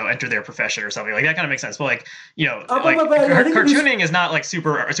enter their profession or something like that kind of makes sense. But like But I think it is. cartooning is not like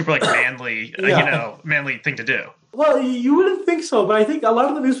super like manly Yeah. manly thing to do. Well, you wouldn't think so, but I think a lot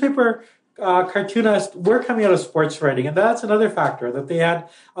of the newspaper cartoonists were coming out of sports writing, and that's another factor that they had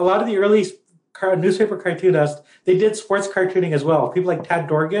a lot of the early newspaper cartoonists. They did sports cartooning as well. People like Tad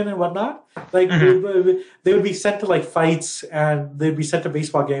Dorgan and whatnot. Like Hmm. they would be sent to like fights, and they'd be sent to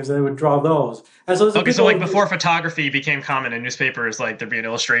baseball games, and they would draw those. And so it's a Okay, big so like old before photography became common in newspapers, like there'd be an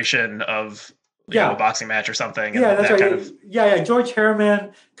illustration of a yeah. boxing match or something, Yeah, and that's that kind right. of. Yeah. George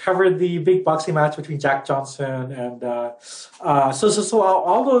Harriman covered the big boxing match between Jack Johnson and so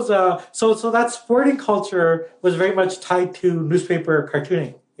all those so that sporting culture was very much tied to newspaper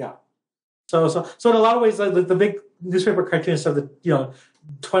cartooning. Yeah. So in a lot of ways, like the big newspaper cartoonists of the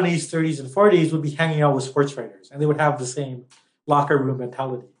 20s, 30s, and 40s would be hanging out with sports writers, and they would have the same locker room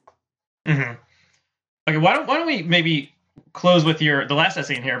mentality. Mhm. Okay, why don't we maybe close with the last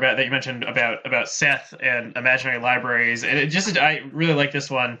essay in here about that you mentioned about Seth and imaginary libraries, and I really like this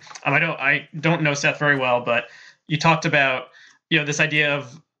one. I don't know Seth very well, but you talked about this idea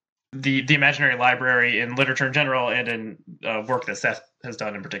of the imaginary library in literature in general and in work that Seth has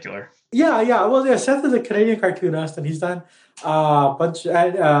done in particular. Yeah. Well, yeah. Seth is a Canadian cartoonist, and he's done a bunch,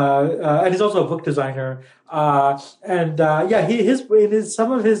 and he's also a book designer. Yeah,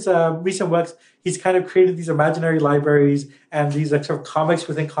 some of his recent works, he's kind of created these imaginary libraries and these like sort of comics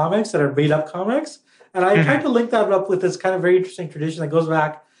within comics that are made up comics. And I tried Hmm. to link that up with this kind of very interesting tradition that goes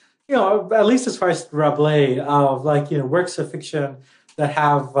back, at least as far as Rabelais of like works of fiction that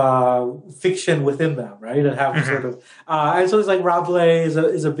have fiction within them, right? And have Hmm. sort of and so it's like Rabelais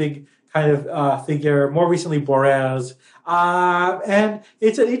is a big kind of figure. More recently, Borges, and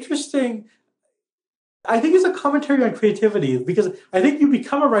it's an interesting. I think it's a commentary on creativity because I think you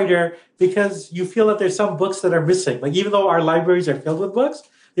become a writer because you feel that there's some books that are missing. Like even though our libraries are filled with books,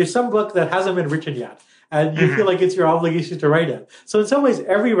 there's some book that hasn't been written yet, and you feel Hmm. like it's your obligation to write it. So in some ways,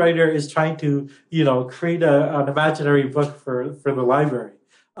 every writer is trying to create an imaginary book for the library.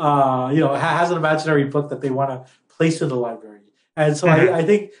 Has an imaginary book that they want to place in the library. And so Hmm. I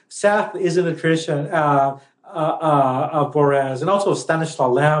think Seth is in the tradition of Borges and also Stanislaw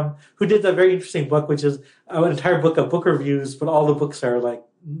Lem, who did a very interesting book, which is an entire book of book reviews, but all the books are like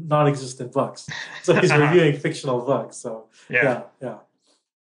non-existent books. So he's Uh-huh. reviewing fictional books. So Yeah. yeah.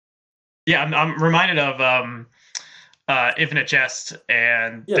 Yeah, I'm reminded of Infinite Jest,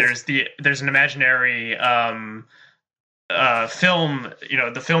 and Yes. there's an imaginary film,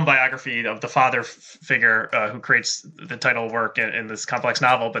 the film biography of the father figure who creates the title work in this complex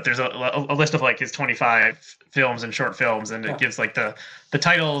novel. But there's a list of like his 25 films and short films, and it Yeah. gives like the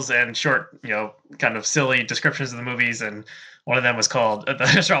titles and short, kind of silly descriptions of the movies. And one of them was called, I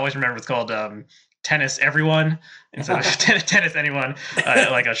just always remember, it's called Tennis Everyone instead of Tennis Anyone,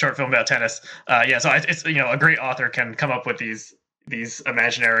 like a short film about tennis. Yeah, so it's a great author can come up with these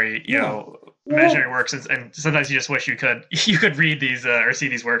imaginary Yeah. imaginary Well, works, and sometimes you just wish you could you could read these or see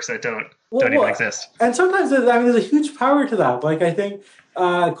these works that don't Well, even well, exist. and sometimes there's a huge power to that. Like I think,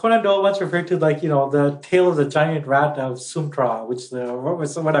 Conan Doyle once referred to like the tale of the giant rat of Sumatra, which the what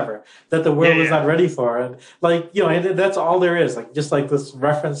was whatever that the Yeah, world is yeah, not ready for, and like and that's all there is. Like just like this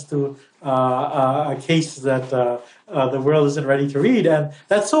reference to a case that the world isn't ready to read, and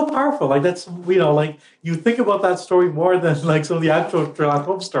that's so powerful. Like that's like you think about that story more than like some of the actual Sherlock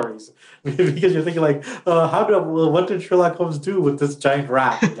Holmes stories because you're thinking like what did Sherlock Holmes do with this giant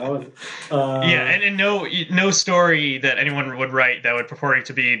rat? yeah. Uh, And no story that anyone would write that would purport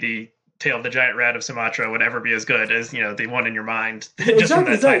to be the tale of the giant rat of Sumatra would ever be as good as the one in your mind Yeah, just from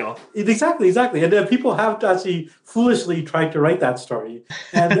exactly, that exactly, title. exactly. And people have actually foolishly tried to write that story,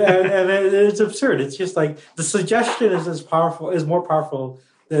 and it's absurd. It's just like the suggestion is is more powerful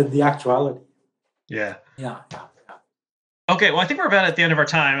than the actuality. Yeah. Yeah, yeah, yeah. Okay, well, I think we're about at the end of our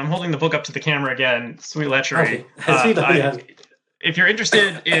time. I'm holding the book up to the camera again. Sweet Lechery. Okay, I see that. Yeah. If you're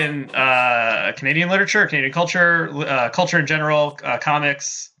interested in Canadian literature, Canadian culture, culture in general,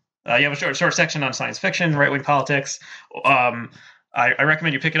 comics, you have a short section on science fiction, right wing politics. Um, I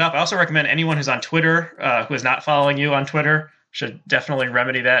recommend you pick it up. I also recommend anyone who's on Twitter, who is not following you on Twitter, should definitely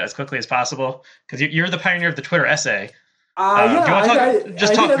remedy that as quickly as possible because you're the pioneer of the Twitter essay. Do Yeah. you want to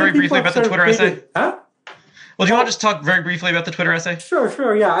just I think talk other very people briefly have about the sort of Twitter essay? created. Huh? Well, do you want to Oh, just talk very briefly about the Twitter essay? sure,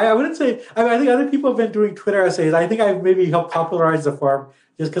 sure. Yeah, I wouldn't say. I think other people have been doing Twitter essays. I think I've maybe helped popularize the form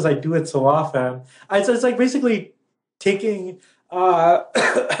just because I do it so often. It's like basically taking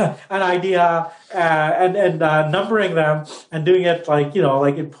an idea and numbering them and doing it like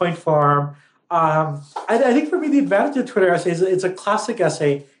like in point form. I think for me the advantage of Twitter essays it's a classic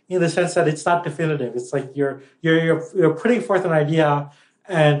essay in the sense that it's not definitive. It's like you're putting forth an idea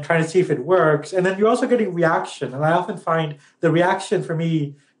and trying to see if it works. And then you're also getting reaction. And I often find the reaction for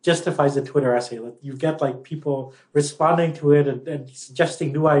me justifies a Twitter essay. Like you get like people responding to it and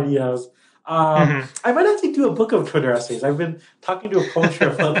suggesting new ideas. Hmm. I might actually do a book of Twitter essays. I've been talking to a publisher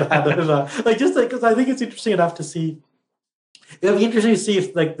about that. Like just like because I think it's interesting enough to see. It'll be interesting to see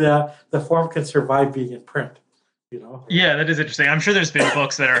if like the form can survive being in print. You know. Yeah, that is interesting. I'm sure there's been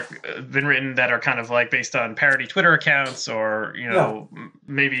books that are been written that are kind of like based on parody Twitter accounts, or Yeah.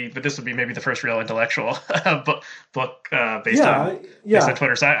 maybe. But this would be maybe the first real intellectual book Yeah. based on Yeah.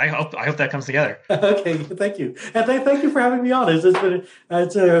 Twitter. So I hope that comes together. Okay, thank you, and thank you for having me on. It's been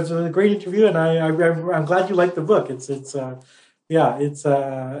it's a great interview, and I'm glad you liked the book. It's yeah, it's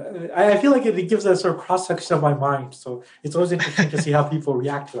I feel like it gives a sort of cross section of my mind, so it's always interesting to see how people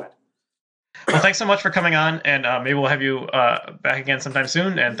react to it. Well, thanks so much for coming on, and maybe we'll have you back again sometime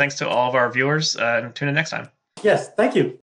soon. And thanks to all of our viewers, and tune in next time. Yes, thank you.